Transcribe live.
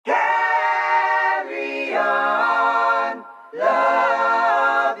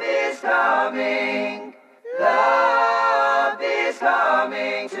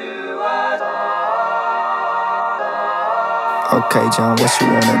Okay, Jon, what you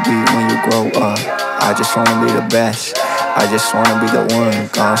wanna be when you grow up? I just wanna be the best. I just wanna be the one.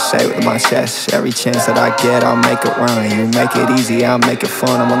 Gonna say it with my chest. Every chance that I get, I'll make it run. You make it easy, I'll make it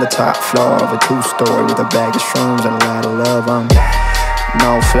fun. I'm on the top floor of a two-story with a bag of shrooms and a lot of love. I'm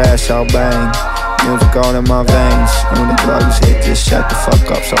no flash, I'll bang. Music all in my veins. And when the drugs hit, just shut the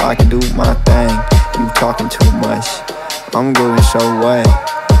fuck up so I can do my thing. You talking too much. I'm grooving so wet.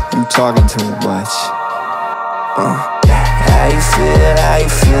 You talking too much. How you feel, how you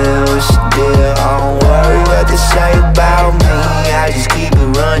feel, what's the deal? I don't worry what they say about me, I just keep it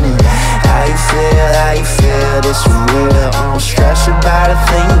running. How you feel, this is real. I don't stress about a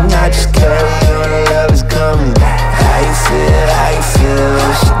thing, I just carry on, the love is coming. How you feel,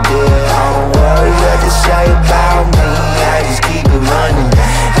 what's the deal? I don't worry what they say about me, I just keep it running.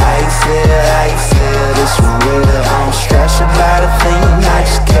 How you feel, this is real. I don't stress about a thing, I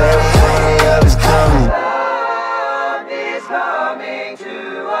just carry on, the love is coming.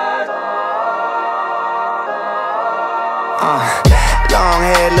 Long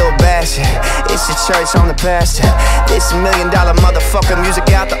hair, little bastard. It's the church on the pastor. This $1 million motherfucker music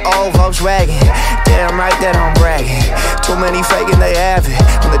out the old Volkswagen. Damn right that I'm bragging. Too many faking they have it.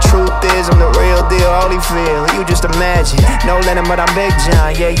 When the truth is I'm the real deal, Holyfield. You just imagine. No Lennon but I'm Big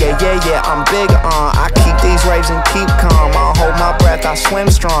John. Yeah, I'm big on. I keep these waves and keep calm. I'll hold my breath, I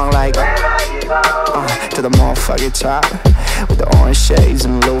swim strong like to the motherfucking top. With the orange shades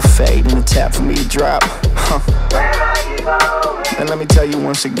and a little fade and the tap for me to drop. And let me tell you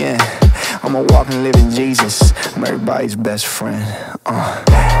once again, I'm a walking, living Jesus. I'm everybody's best friend.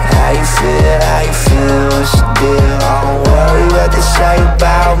 How you feel, what's the deal? I don't worry what they say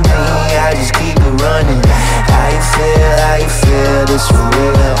about me, I just keep it running. How you feel, this is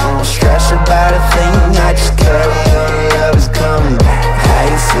real. I don't stress about a thing, I just carry on, the love is coming. How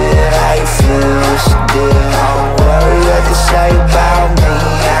you feel, what's the deal? I don't worry what they say about me,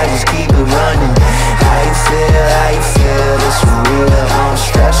 I just keep it running. How you feel, this is real. I don't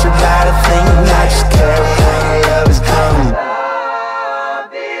stress about a thing, I just carry on, the love is coming.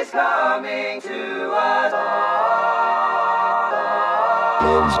 Love is coming to us.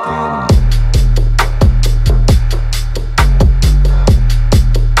 Love is coming.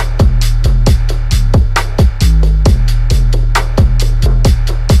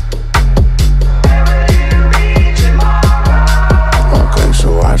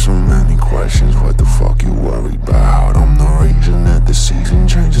 So many questions, what the fuck you worried about? I'm the reason that the season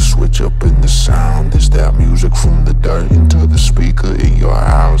changes, switch up in the sound. This that music from the dirt into the speaker in your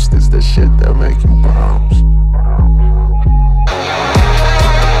house. This the shit that make you bounce.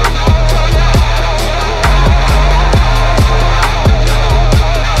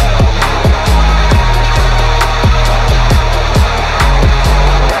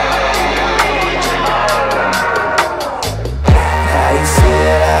 How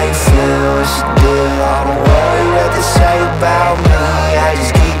you feel, what's the deal? I don't